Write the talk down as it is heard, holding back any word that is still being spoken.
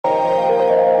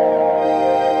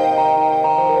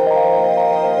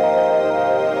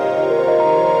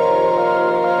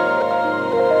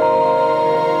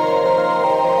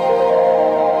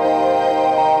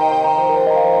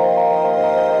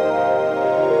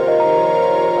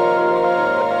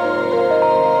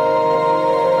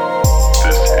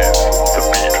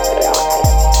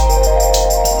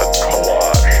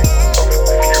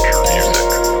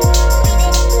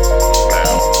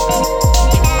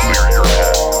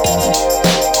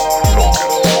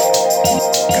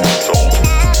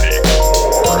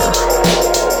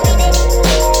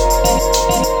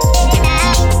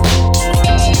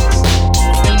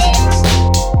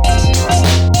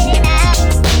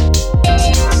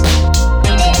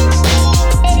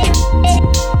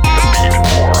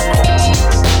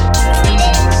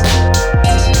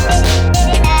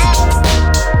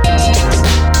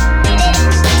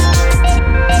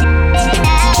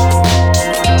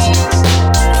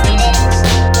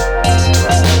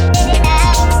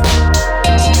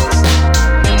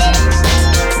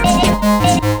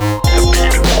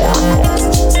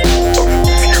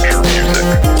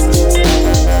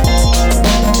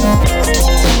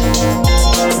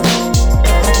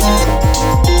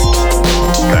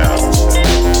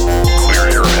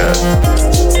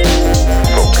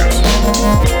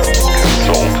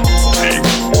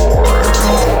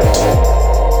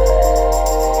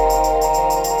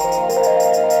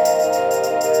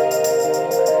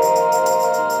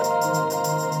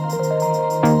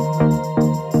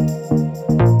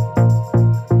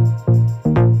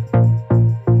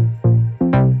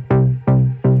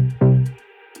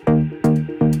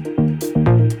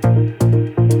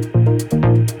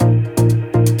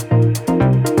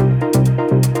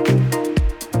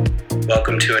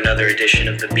edition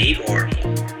of The Beat Orb,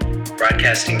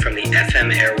 broadcasting from the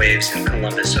FM airwaves in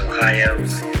Columbus, Ohio,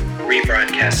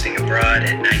 rebroadcasting abroad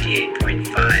at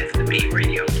 98.5 The Beat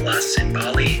Radio Plus in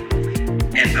Bali,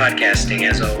 and podcasting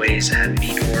as always at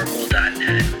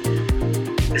beatorbital.net.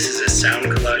 This is a sound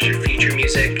collage of future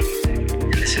music,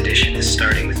 and this edition is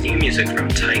starting with new music from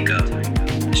Tycho.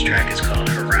 This track is called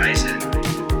Horizon.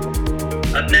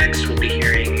 Up next, we'll be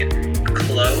hearing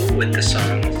Chloe with the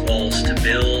song Walls to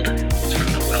Build. It's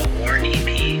from the Well-Worn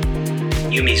EP.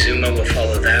 Yumi Zuma will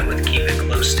follow that with Keep It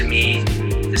Close to Me,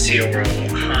 the Seal Roll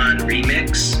Han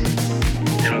remix.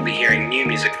 Then we'll be hearing new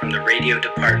music from the Radio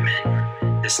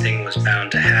Department. This Thing Was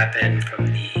Bound to Happen from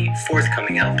the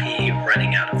forthcoming LP,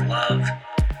 Running Out of Love.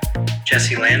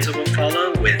 Jessie Lanza will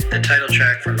follow with the title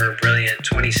track from her brilliant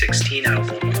 2016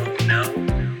 album, Oh No.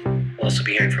 We'll also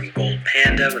be hearing from Gold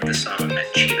Panda with the song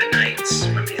Chiba Nights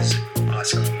from his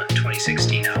awesome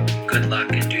 2016 album, Good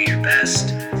Luck and Do Your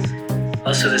Best.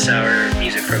 Also this hour,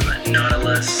 music from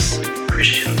Nautilus,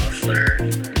 Christian Muffler,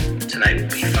 Tonight Will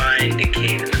Be Fine,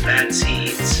 Decade and the Bad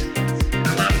Seeds, and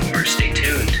a lot more. Stay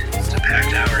tuned. It's a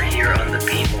packed hour here on The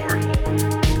Beat Orb.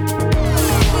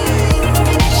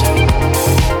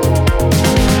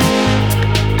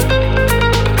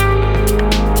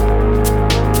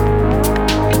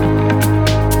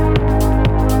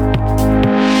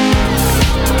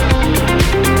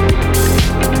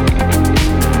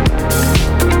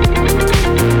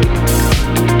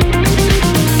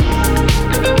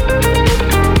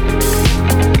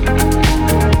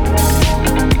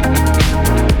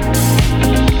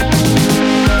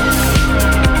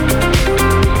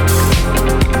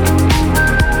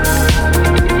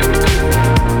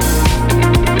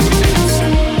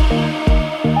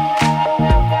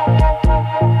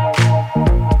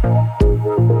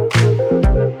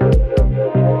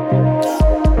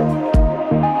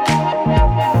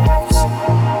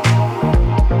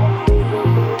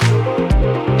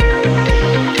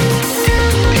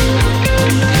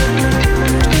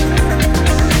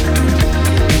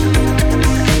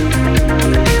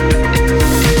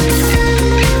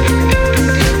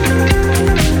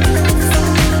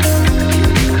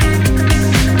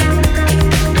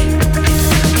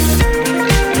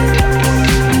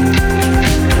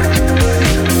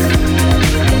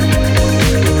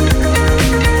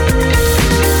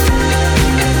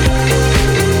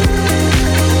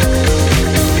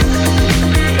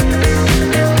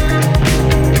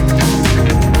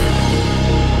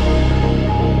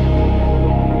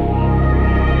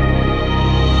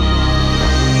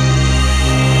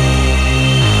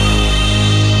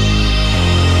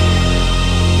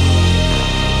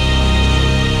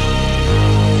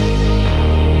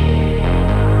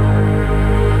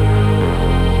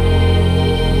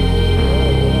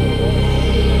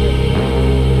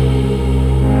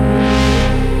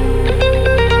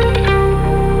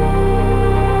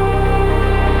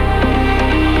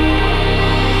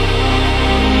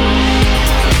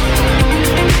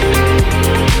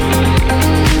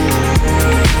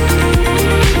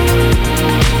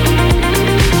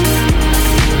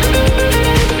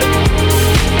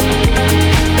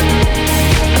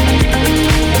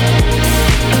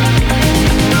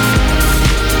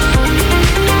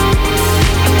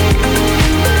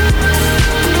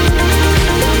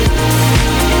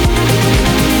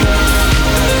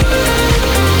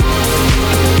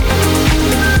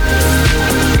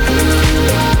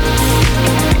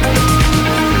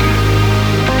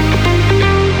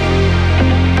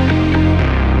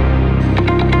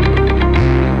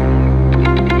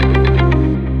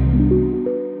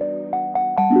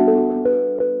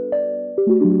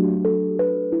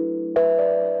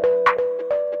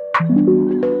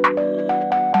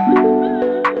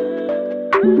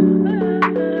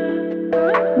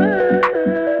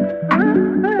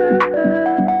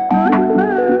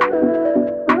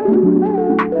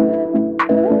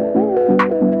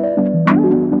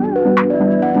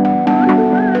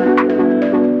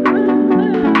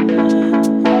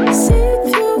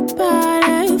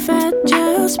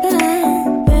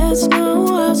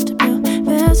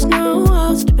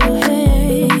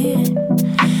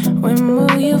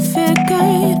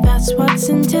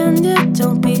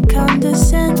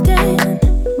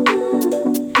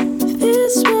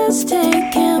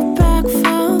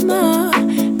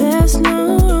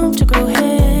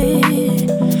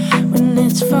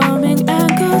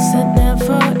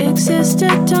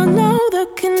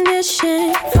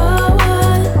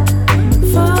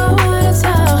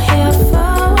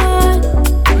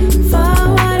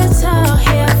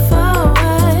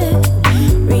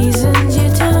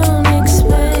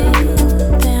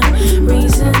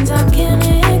 Reasons I can't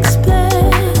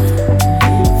explain.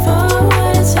 For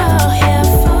what it's all here.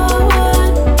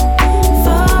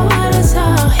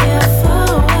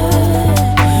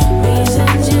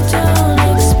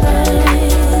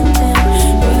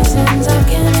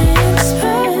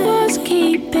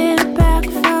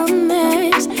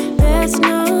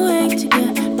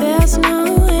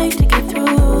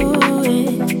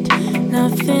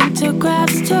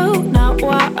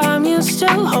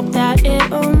 still hope that it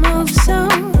will move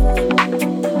soon.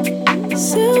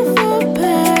 Silver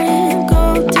pen,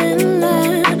 golden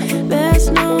line, there's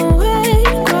no way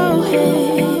to go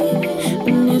here.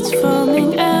 When it's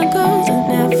forming echoes that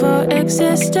never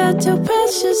existed, too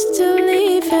precious to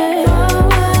leave it.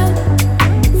 Forward,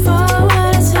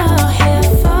 forward is all here.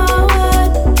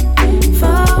 Forward,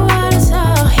 forward is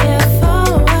all here.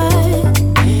 Forward,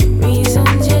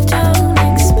 reasons you don't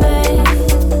explain,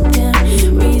 them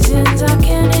reasons I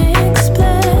can't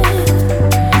explain.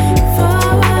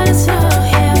 Forward is all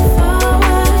here.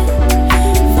 Forward,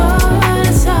 forward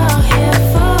is all here.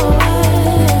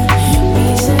 Forward,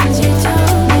 reasons you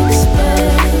don't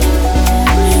explain,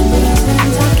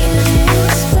 reasons I can't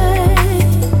explain.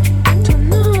 Don't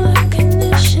know.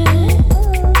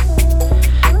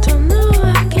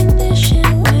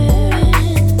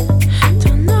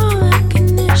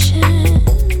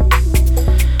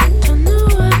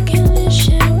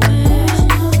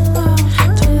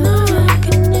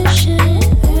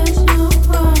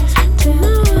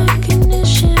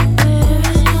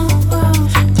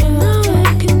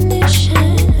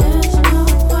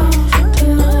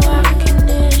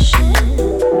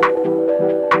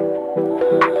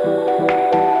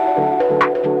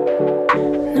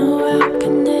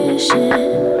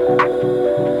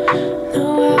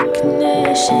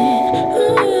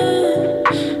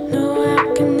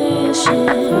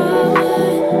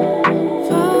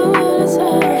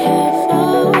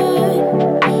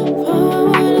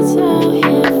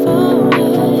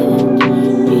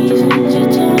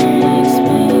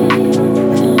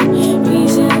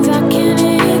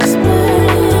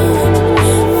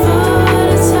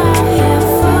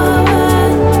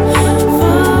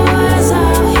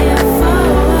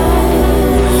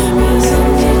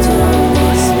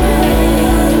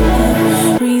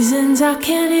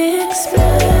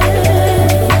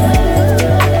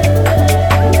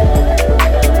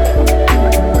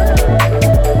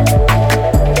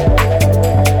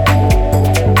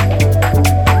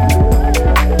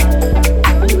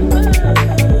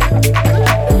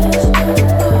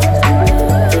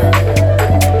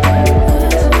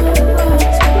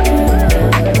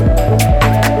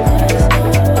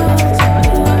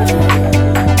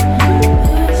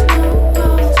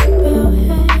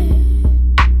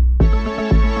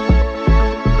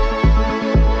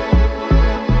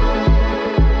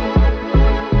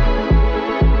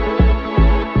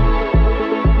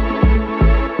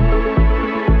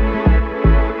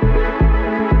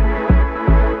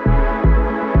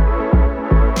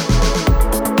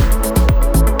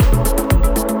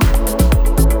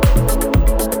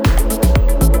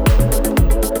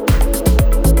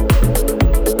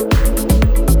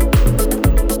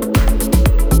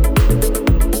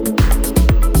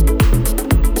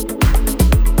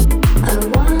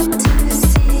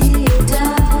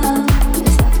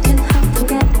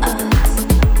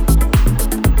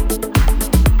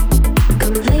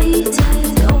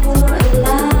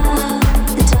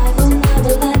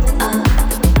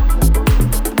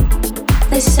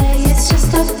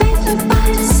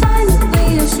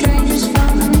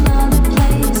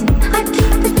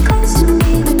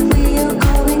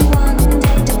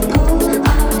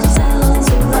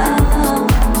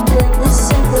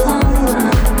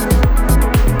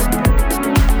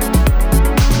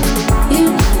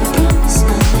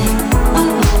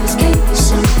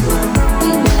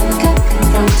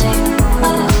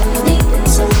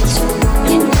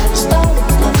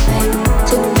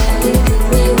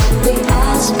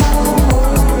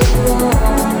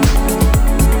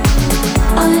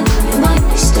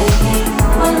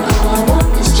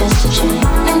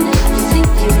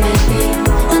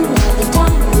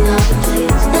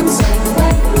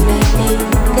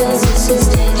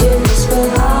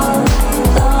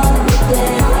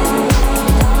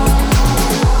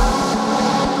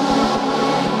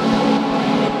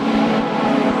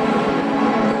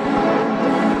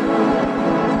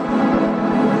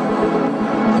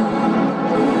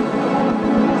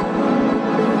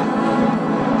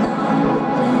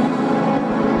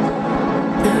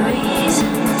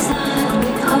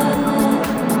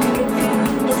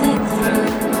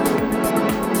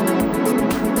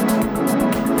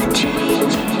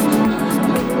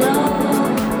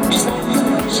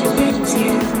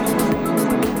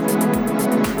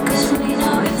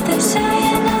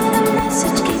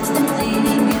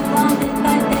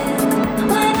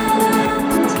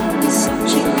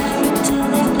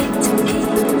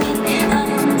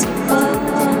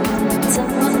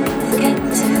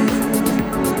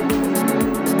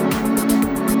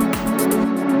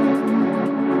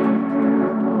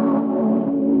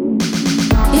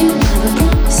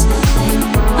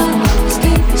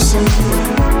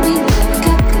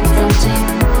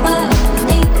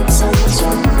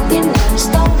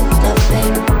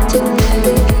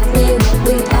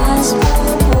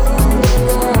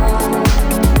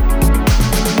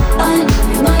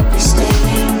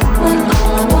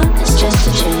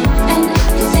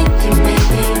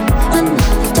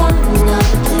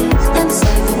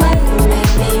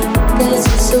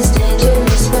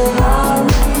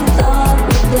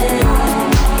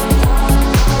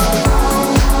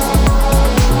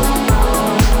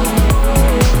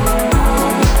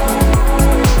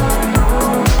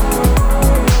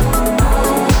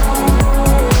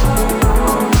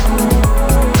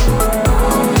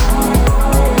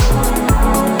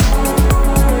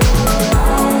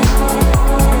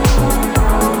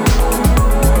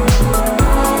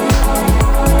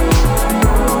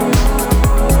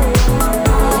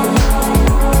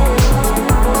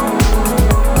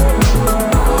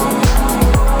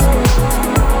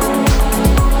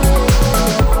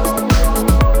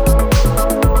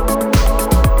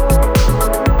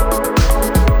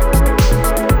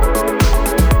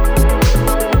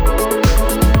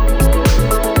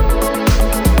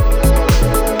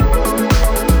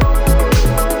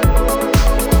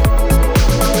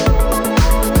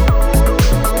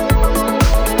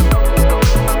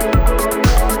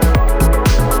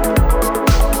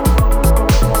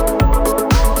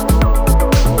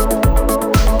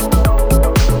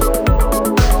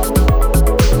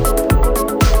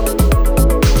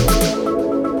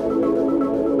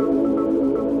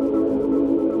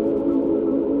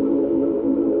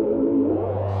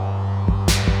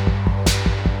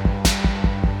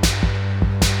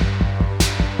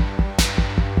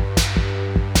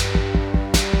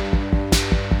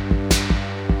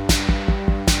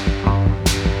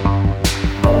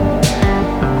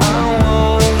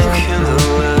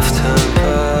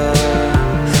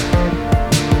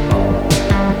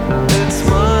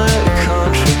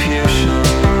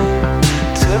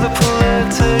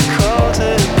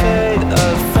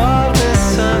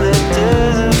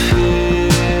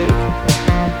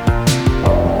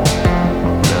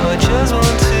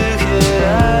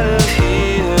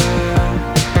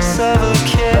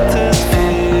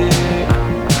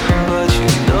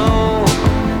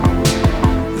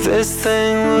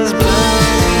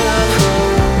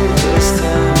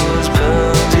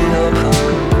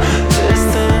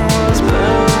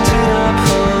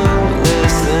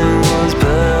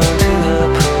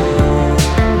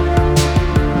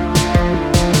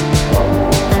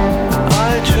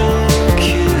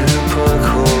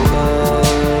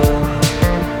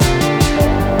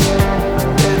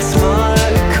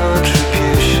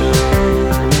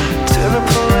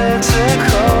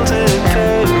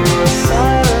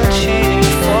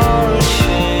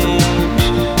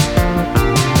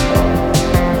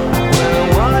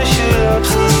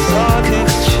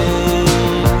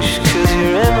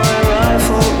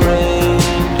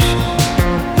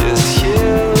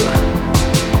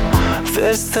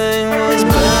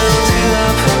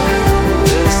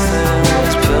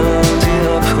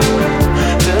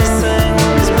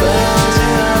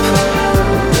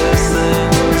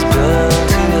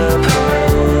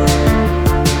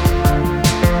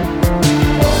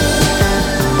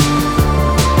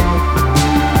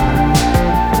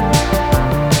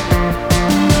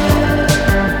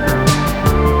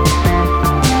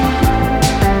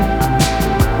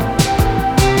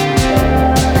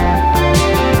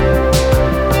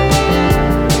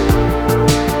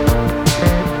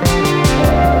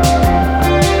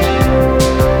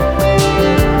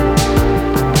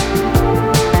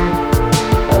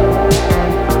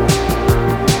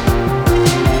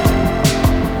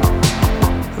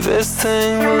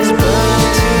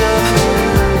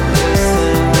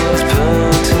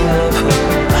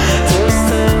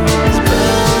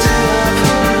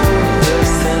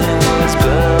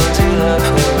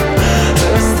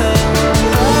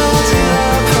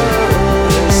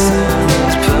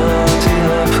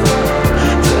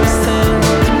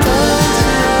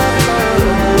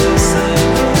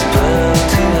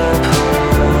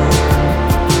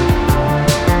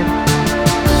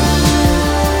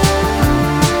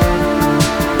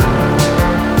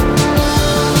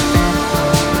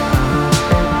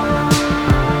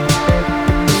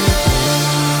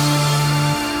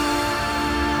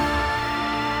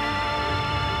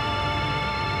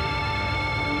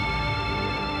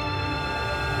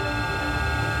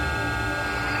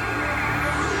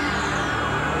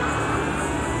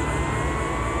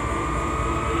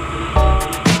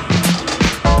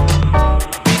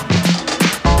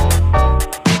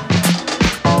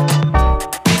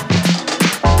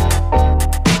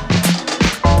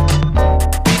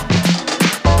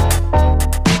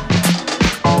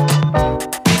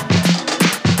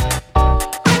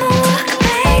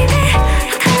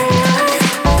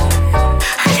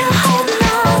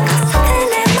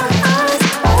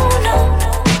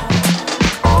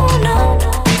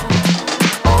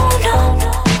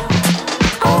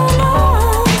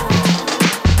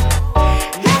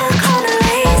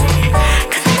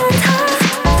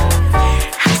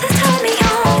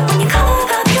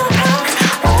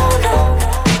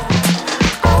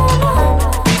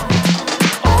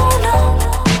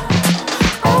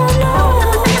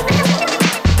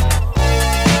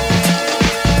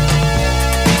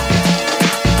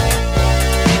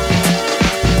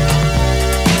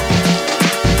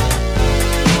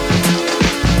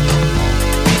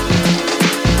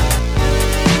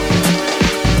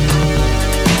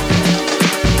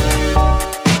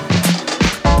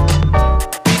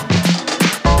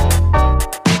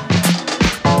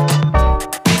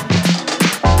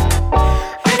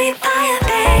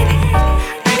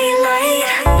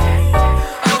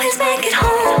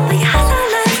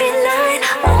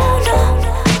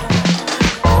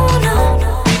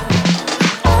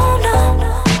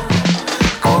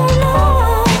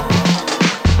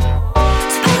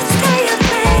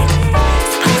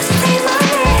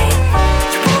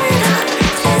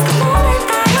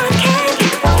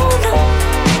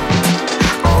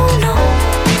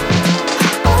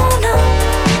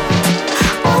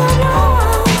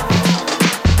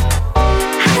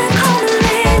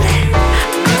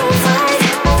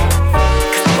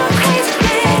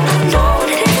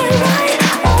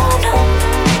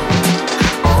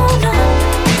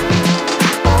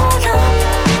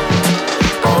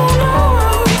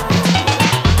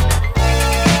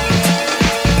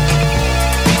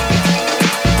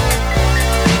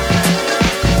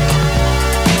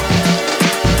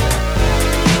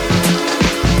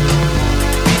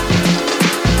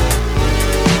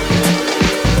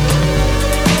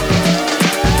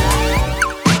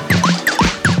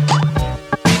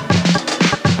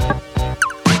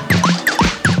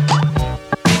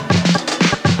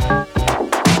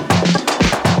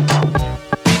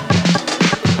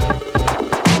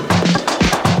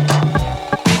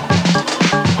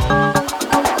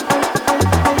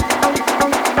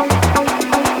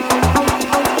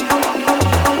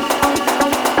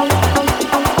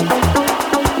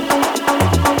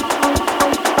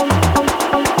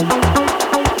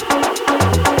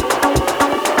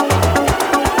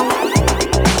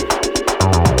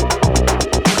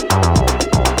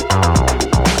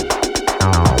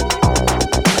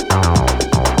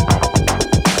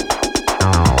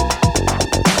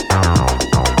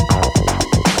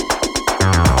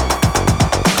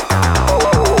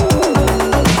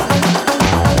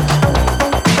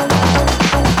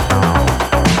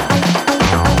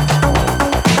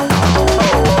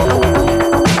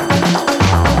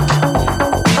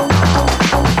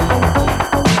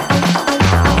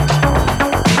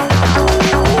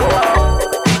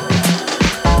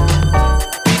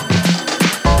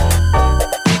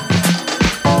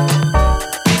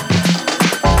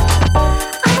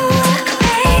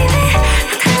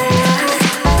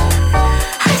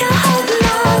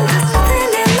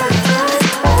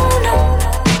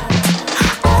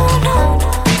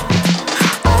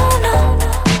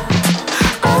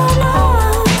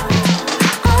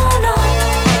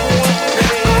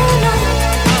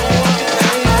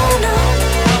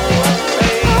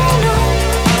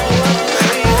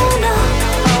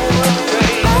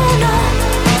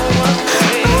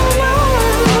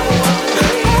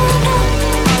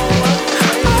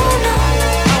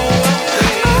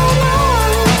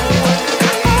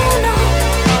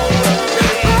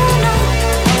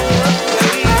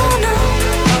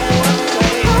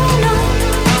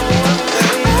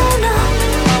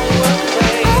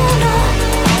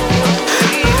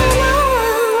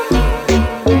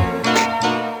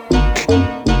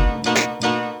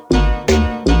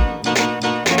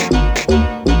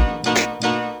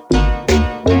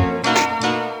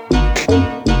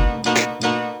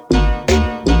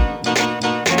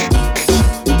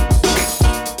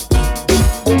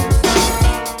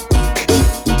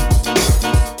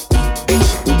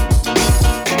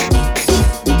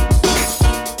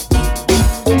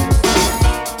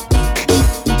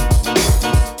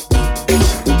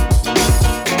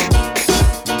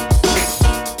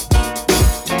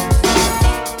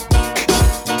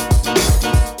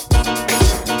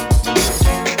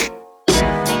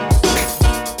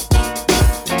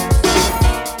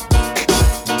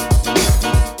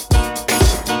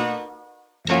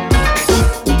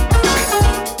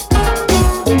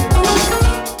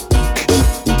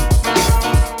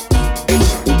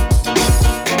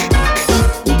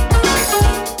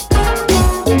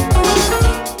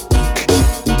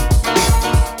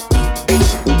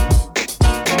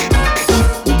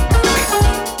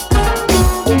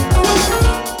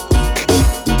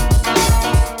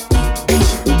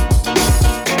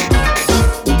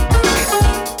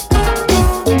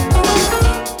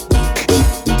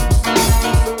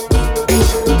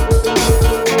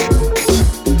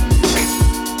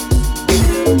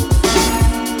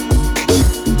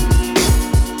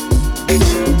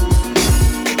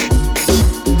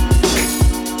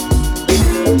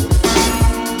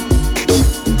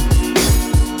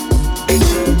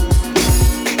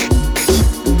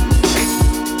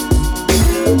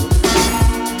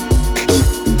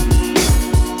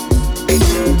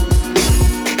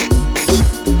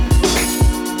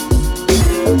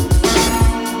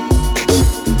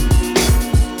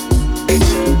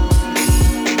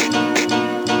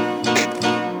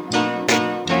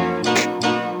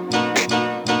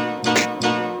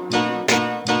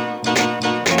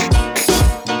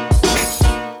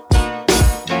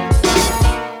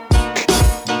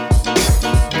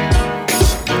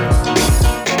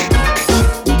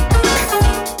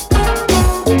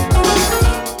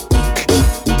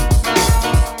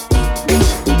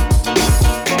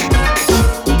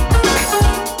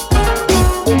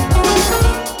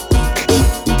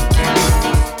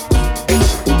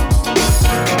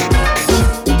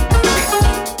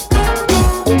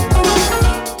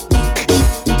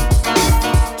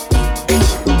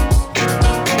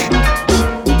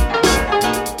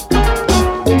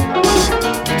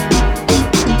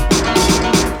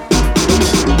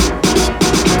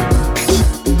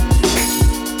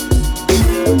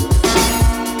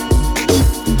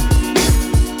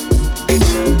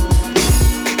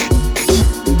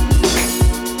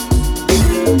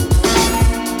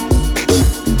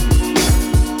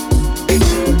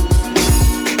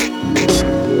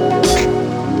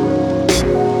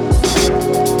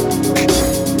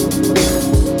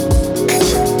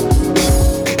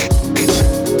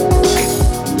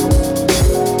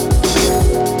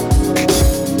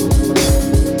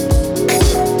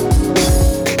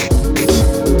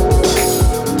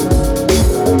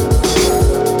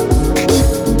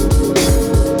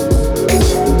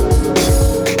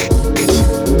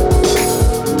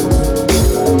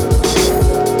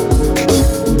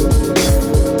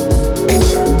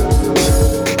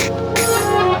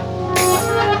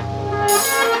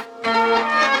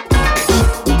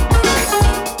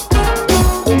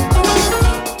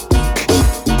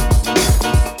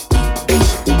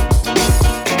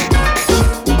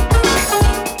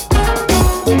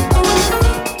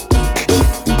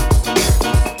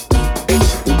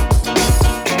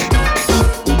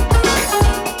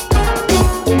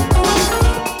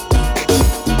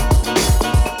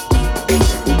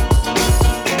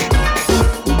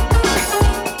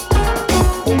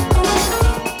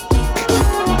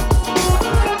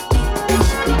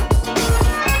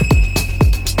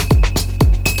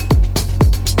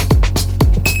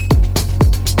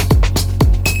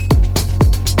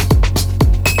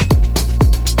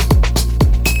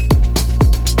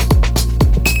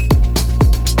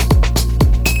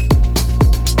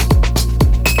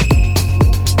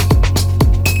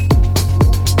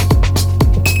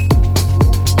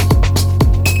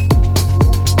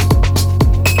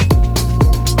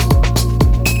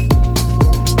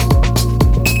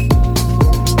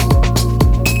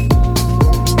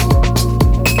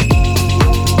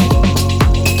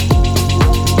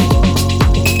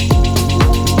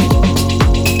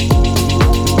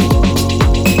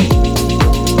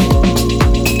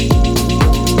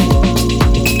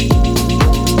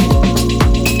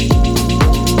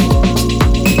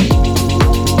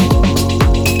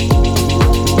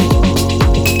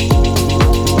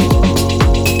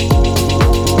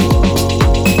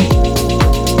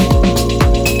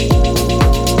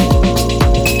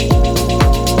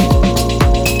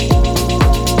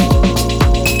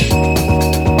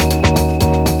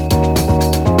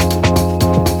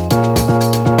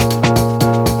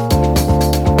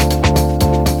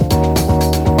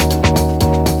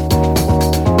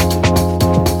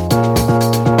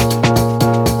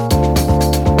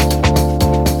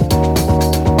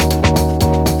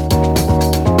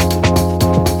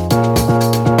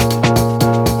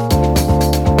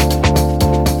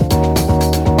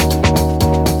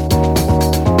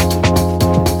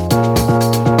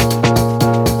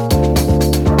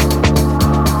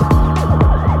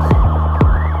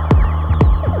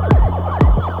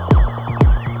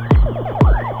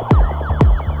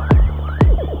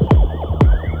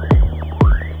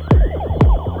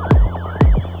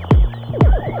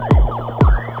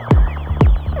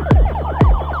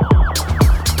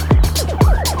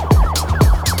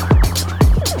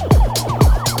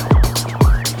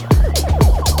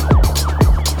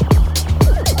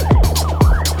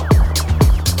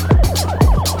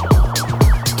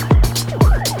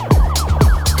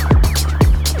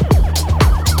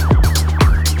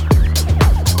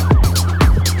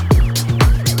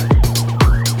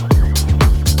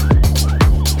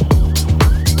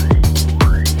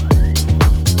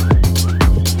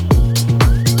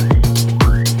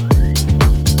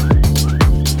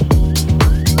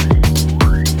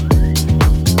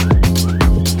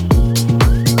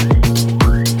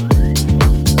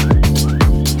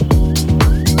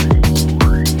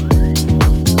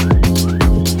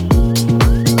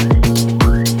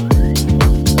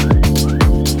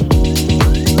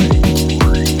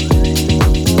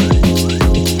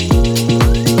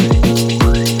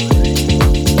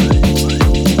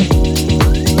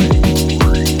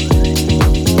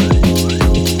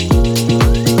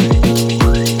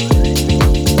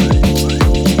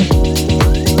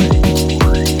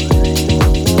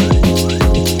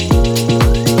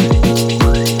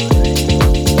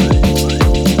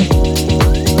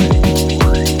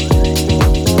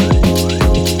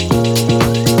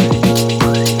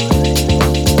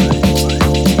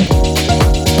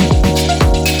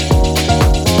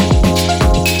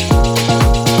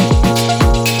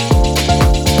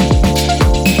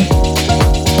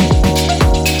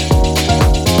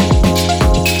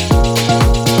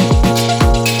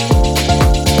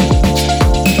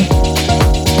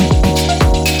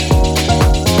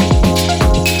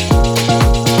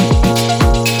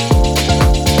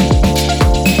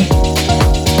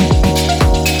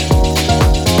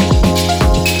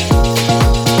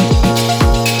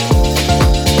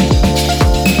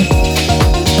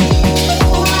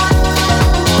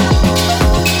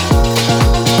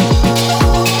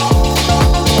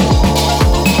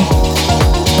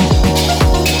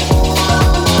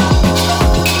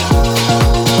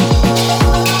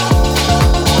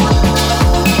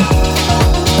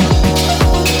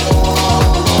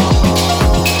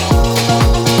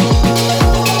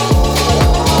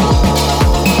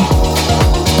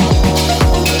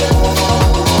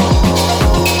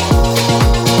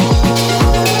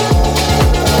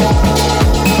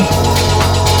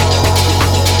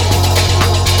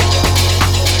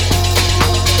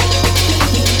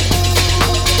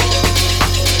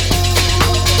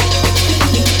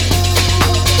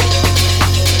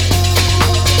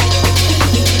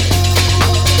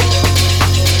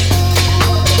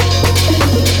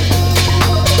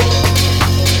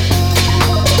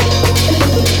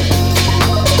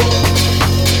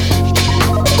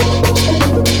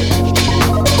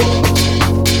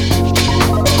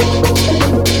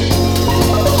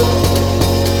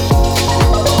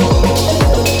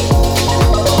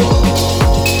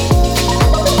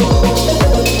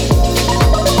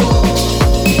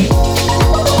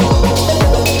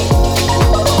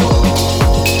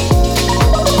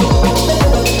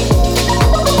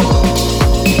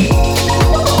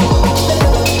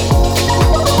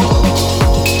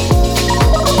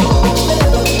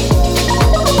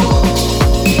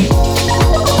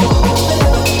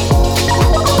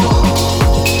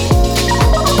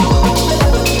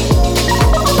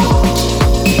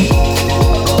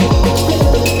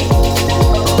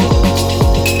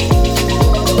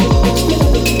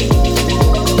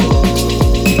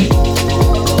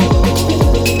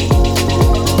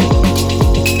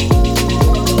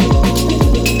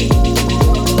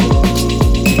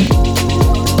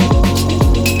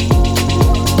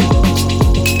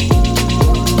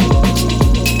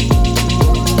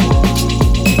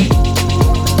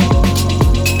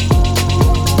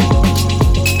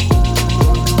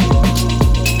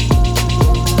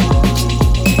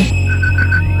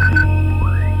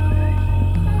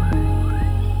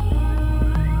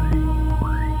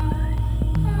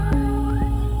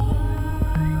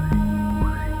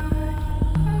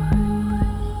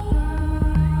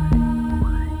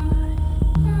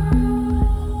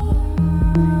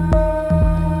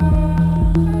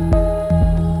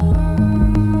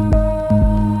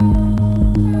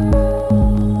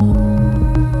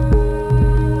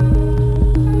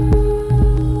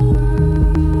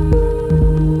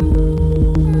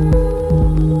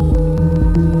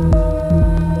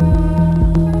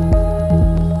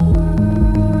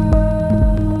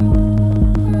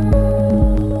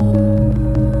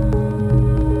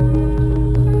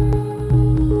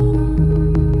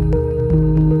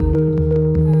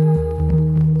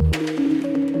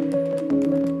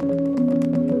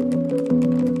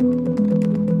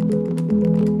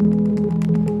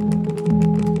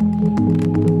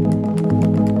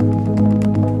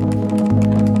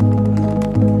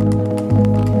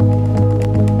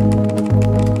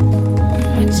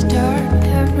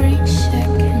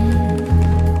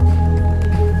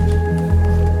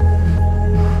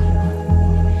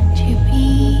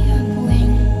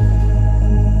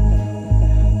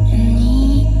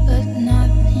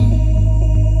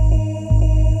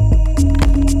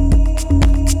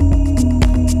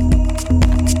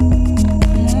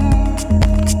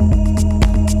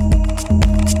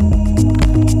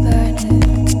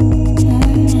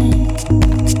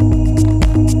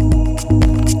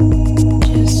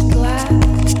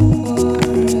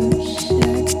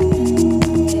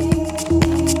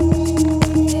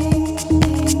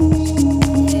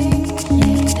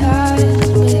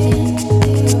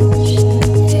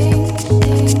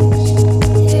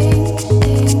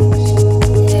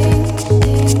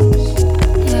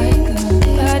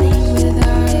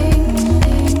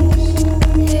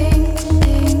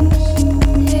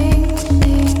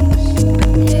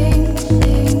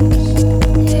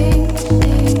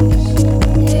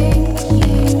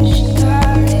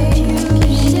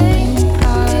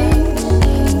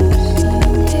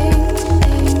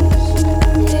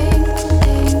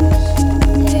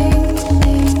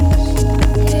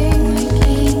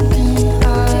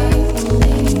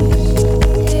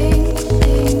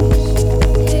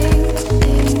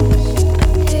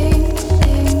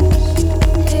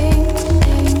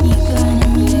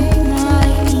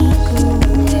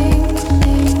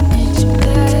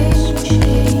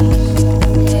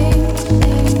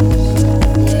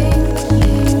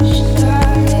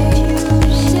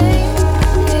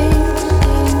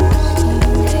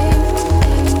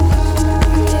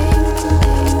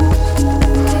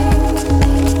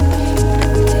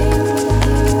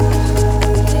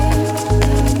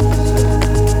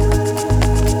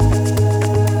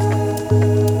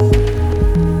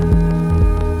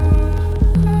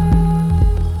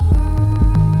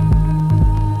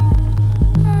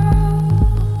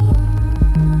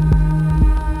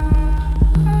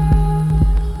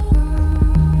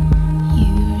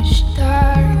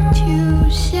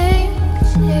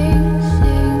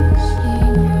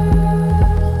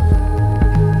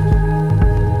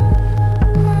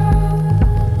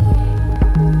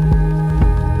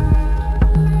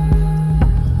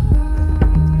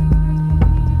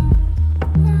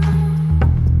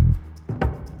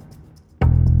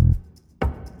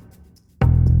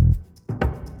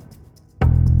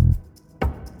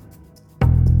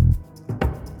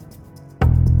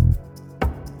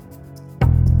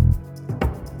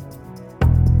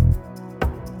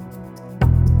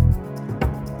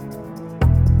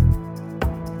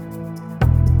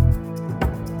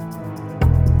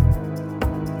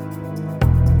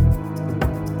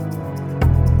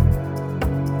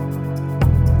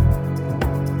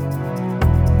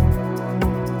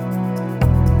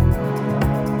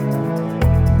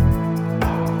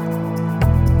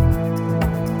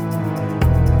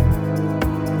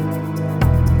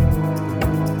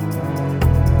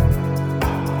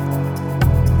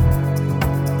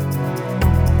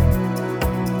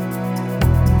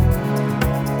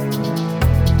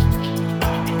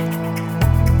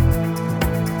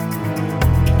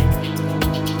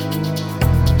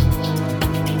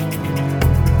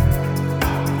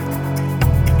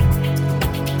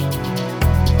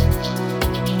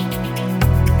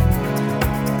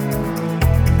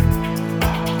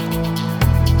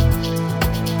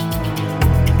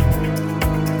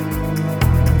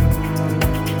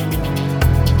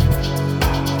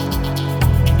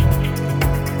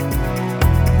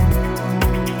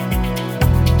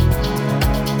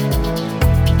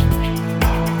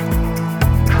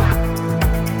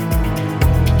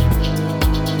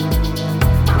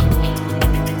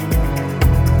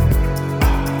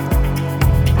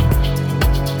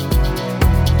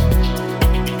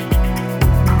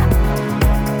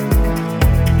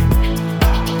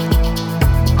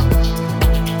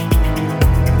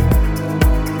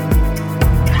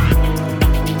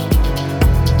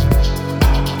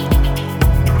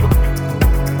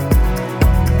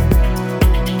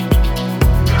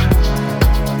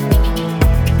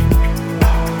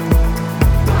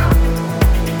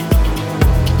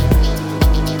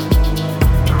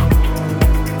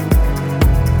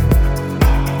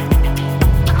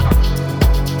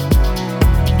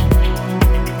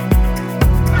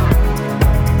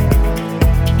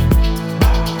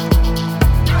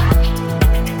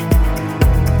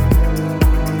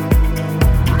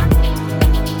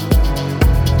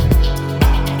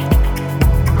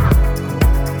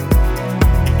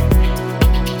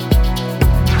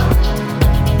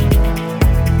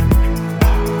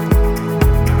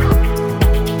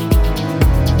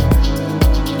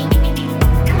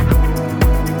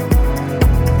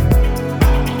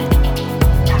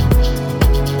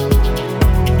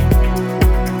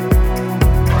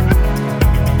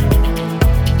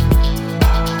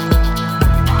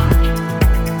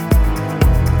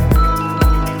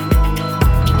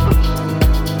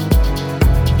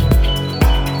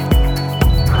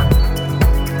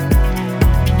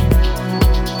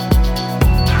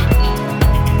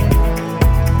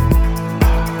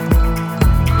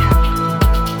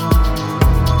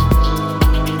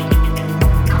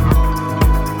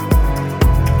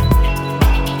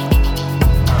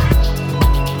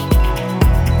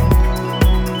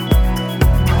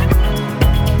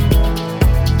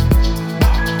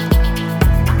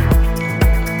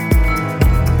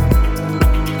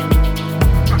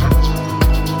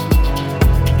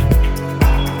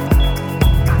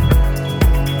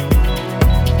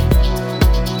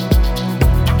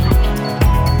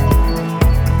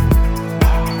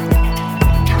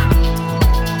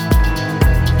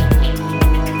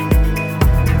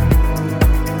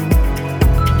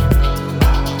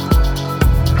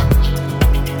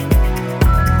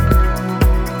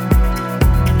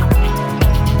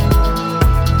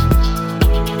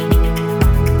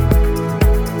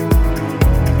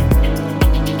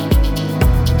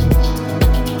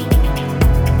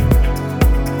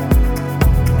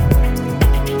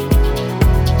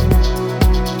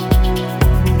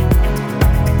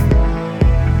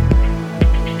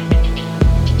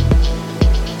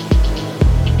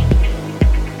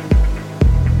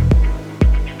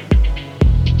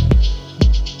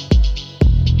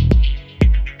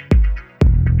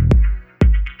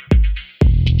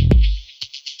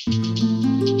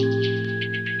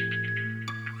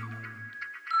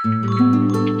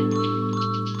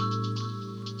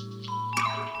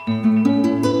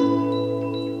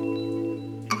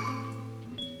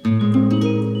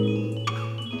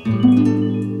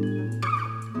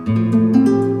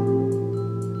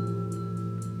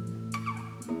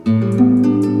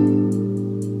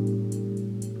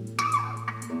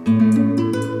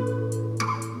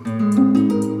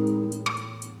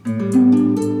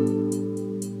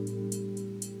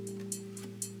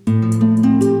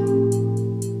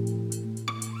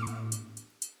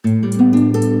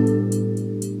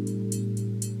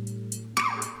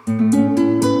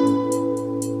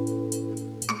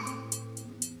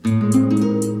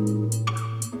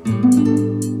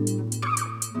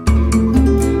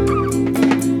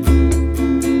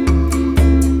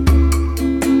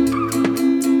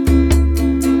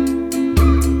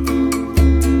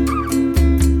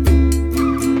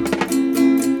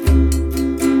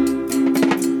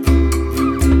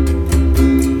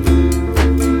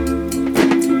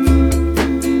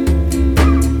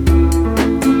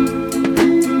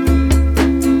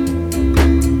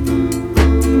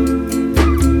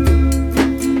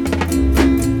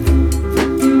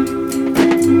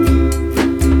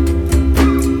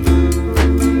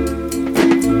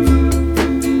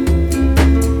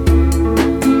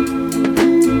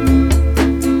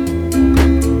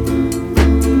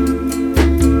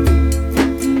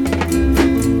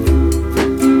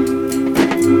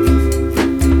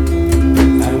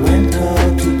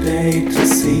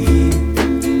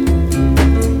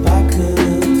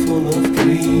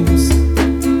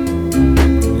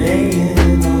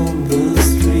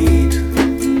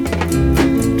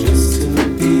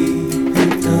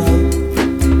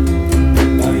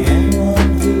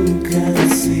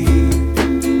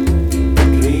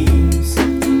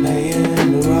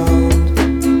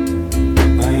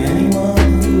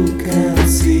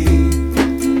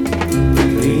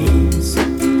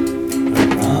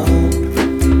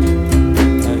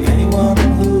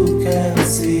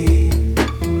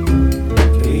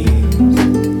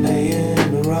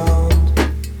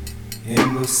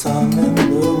 In the sun and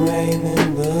the rain,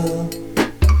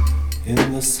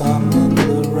 in the sun and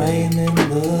the rain, in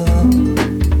the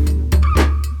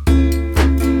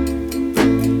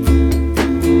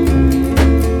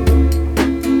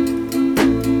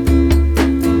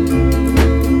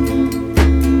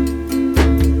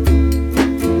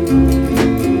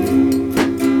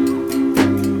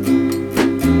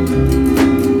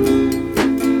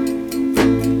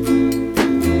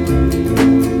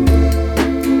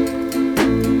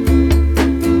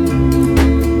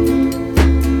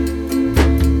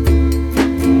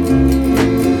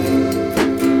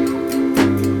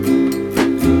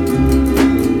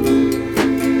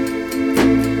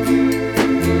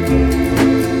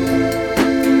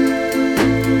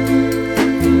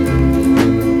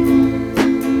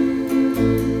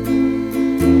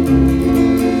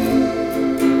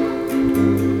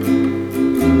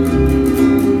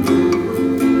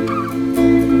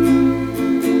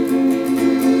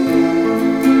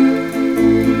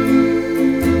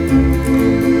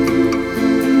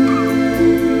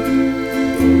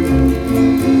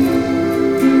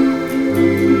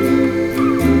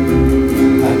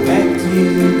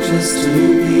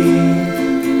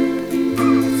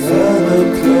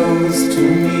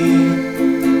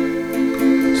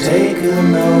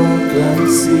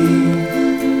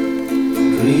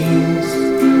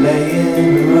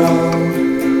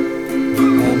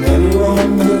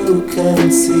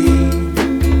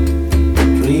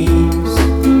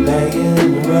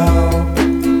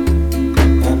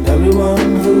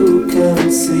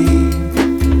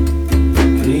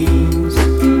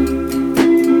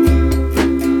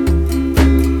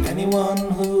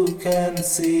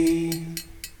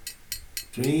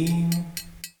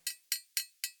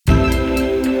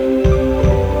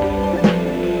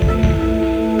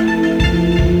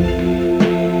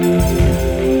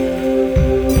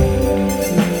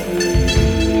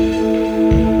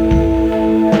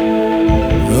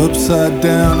upside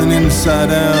down and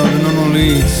inside out and on the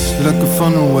leads, like a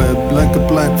funnel web, like a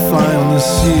black fly on the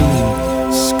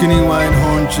ceiling. Skinny white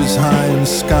haunches high and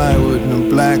skyward, and a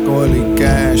black oily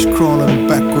gash crawling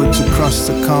backwards across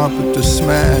the carpet to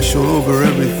smash all over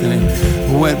everything.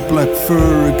 Wet black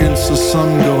fur against the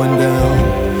sun going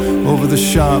down, over the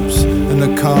shops and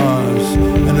the cars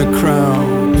and the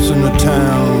crowds and the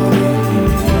town.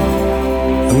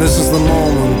 And this is the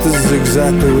moment, this is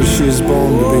exactly what she is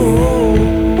born to be.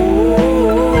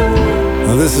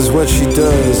 Now this is what she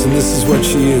does, and this is what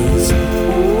she is.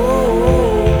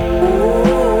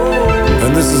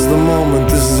 And this is the moment,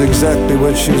 this is exactly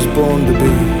what she was born to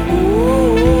be.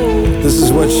 This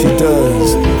is what she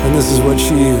does, and this is what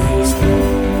she is.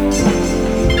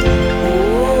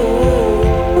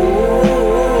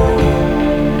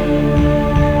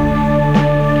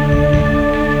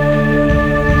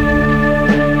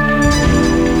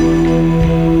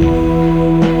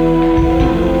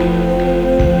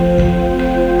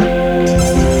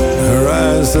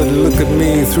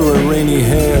 Through her rainy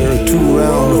hair, two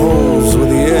round holes where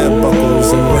the air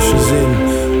buckles and rushes in.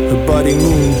 Her body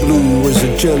moon blue as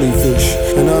a jellyfish,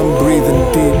 and I'm breathing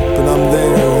deep, and I'm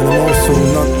there, and I'm also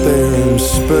not there. I'm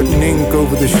spurting ink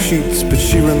over the sheets, but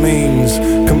she remains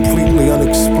completely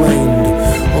unexplained.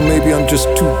 Or maybe I'm just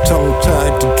too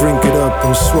tongue-tied to drink it up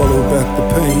and swallow back the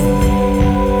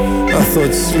pain. I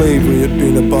thought slavery had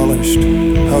been abolished.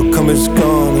 How come it's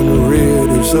gone and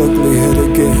reared its ugly head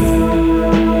again?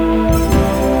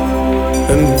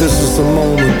 And this is the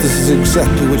moment, this is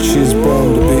exactly what she is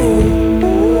born to be.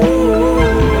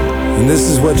 And this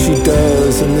is what she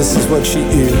does, and this is what she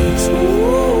is.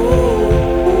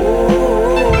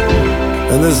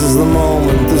 And this is the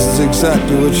moment, this is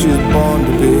exactly what she is born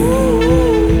to be.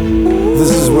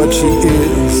 This is what she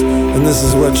is, and this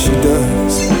is what she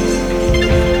does.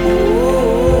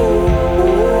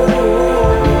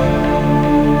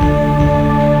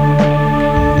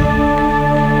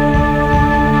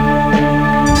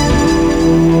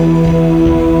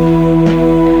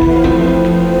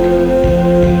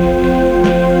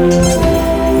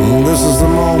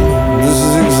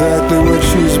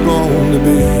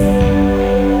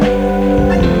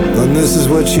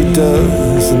 What she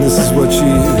does, and this is what she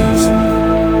is.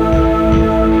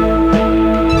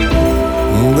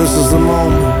 And this is the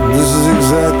moment, this is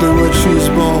exactly what she's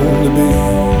born to be.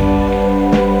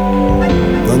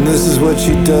 And this is what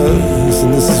she does,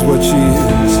 and this is what she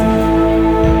is.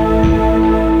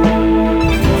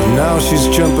 And now she's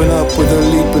jumping up with her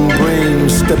leaping brain,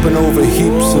 stepping over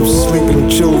heaps of sleeping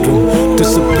children,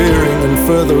 disappearing and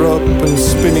further up and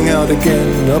spinning out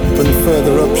again. Up and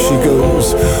further up she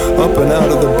goes, up and out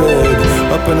of the bed,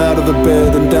 up and out of the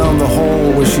bed and down the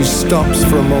hall, where she stops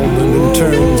for a moment and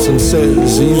turns and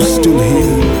says, "Are you still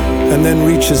here?" And then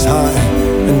reaches high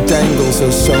and dangles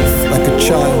herself like a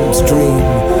child's dream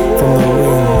from the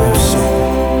ring of sin.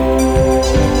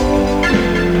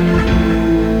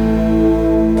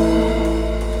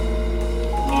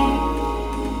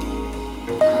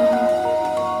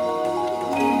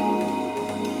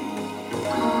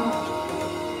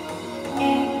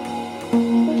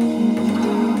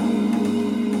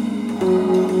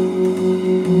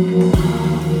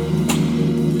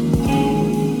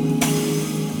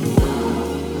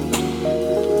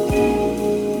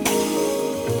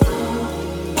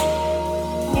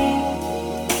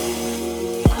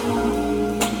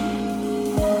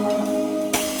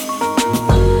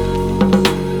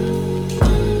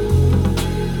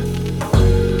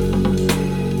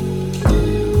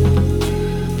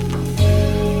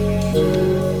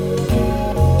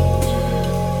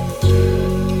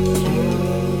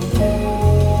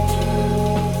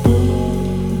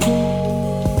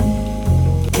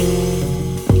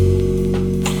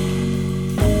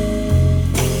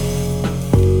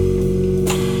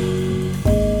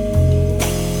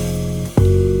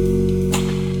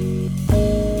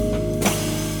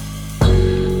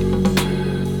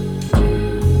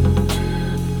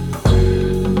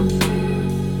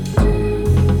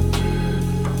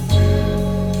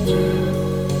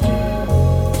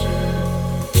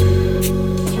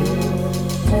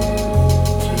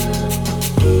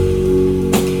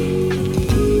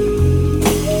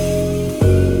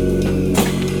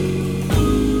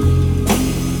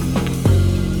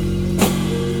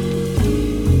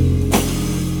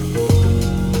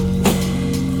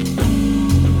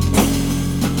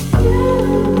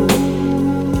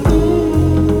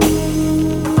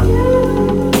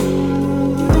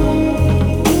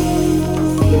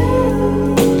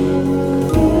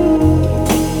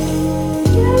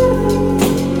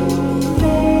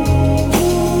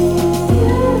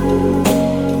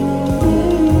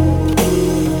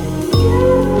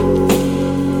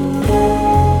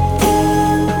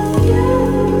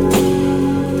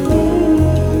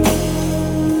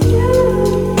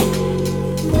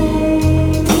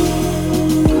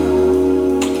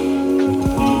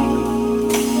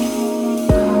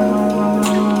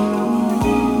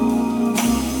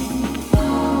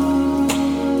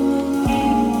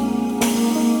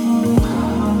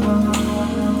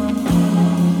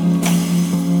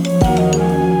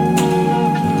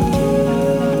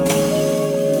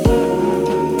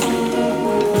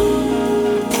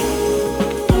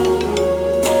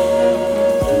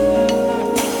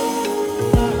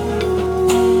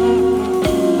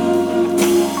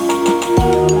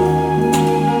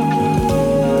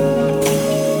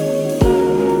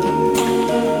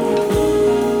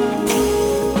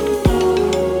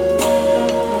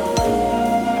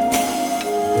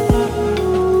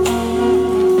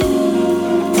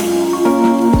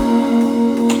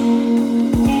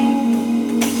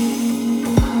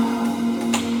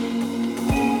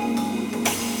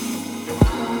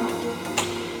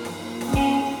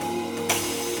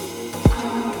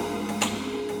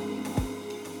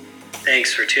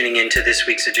 Thanks for tuning in to this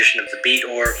week's edition of the Beat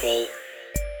Oracle.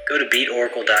 Go to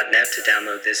beatoracle.net to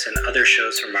download this and other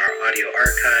shows from our audio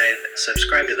archive,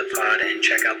 subscribe to the pod, and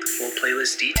check out the full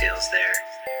playlist details there.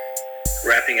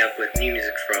 Wrapping up with new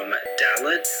music from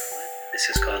Dalit. This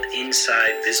is called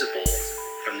Inside Visible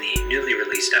from the newly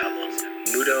released album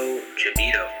Mudo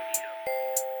Jabito.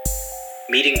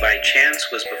 Meeting by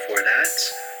Chance was before that.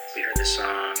 We heard the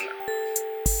song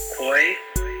Koi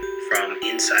from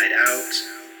Inside Out.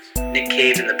 Nick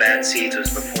Cave and the Bad Seeds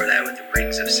was before that with the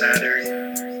Rings of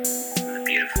Saturn. The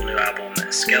beautiful new album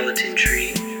Skeleton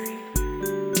Tree.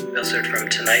 We also heard from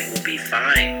Tonight Will Be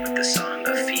Fine with the song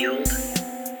A Field.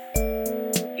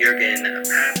 Jürgen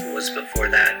Papp was before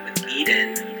that with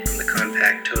Eden from the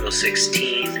compact Total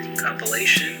 16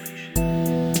 compilation.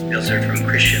 We also heard from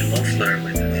Christian Loeffler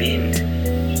with Wind.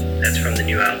 That's from the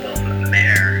new album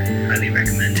Mare, highly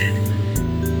recommended.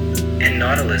 And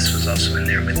Nautilus was also in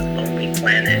there with Lonely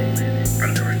Planet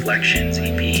from the Reflections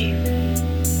EP.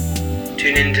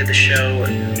 Tune into the show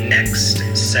next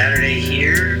Saturday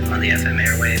here on the FM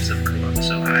airwaves of Columbus,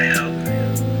 Ohio.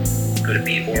 Go to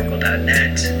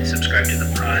beatoracle.net, subscribe to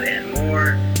the pod and more.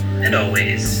 And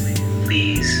always,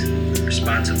 please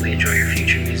responsibly enjoy your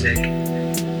future music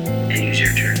and use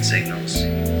your turn signals.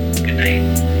 Good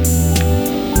night.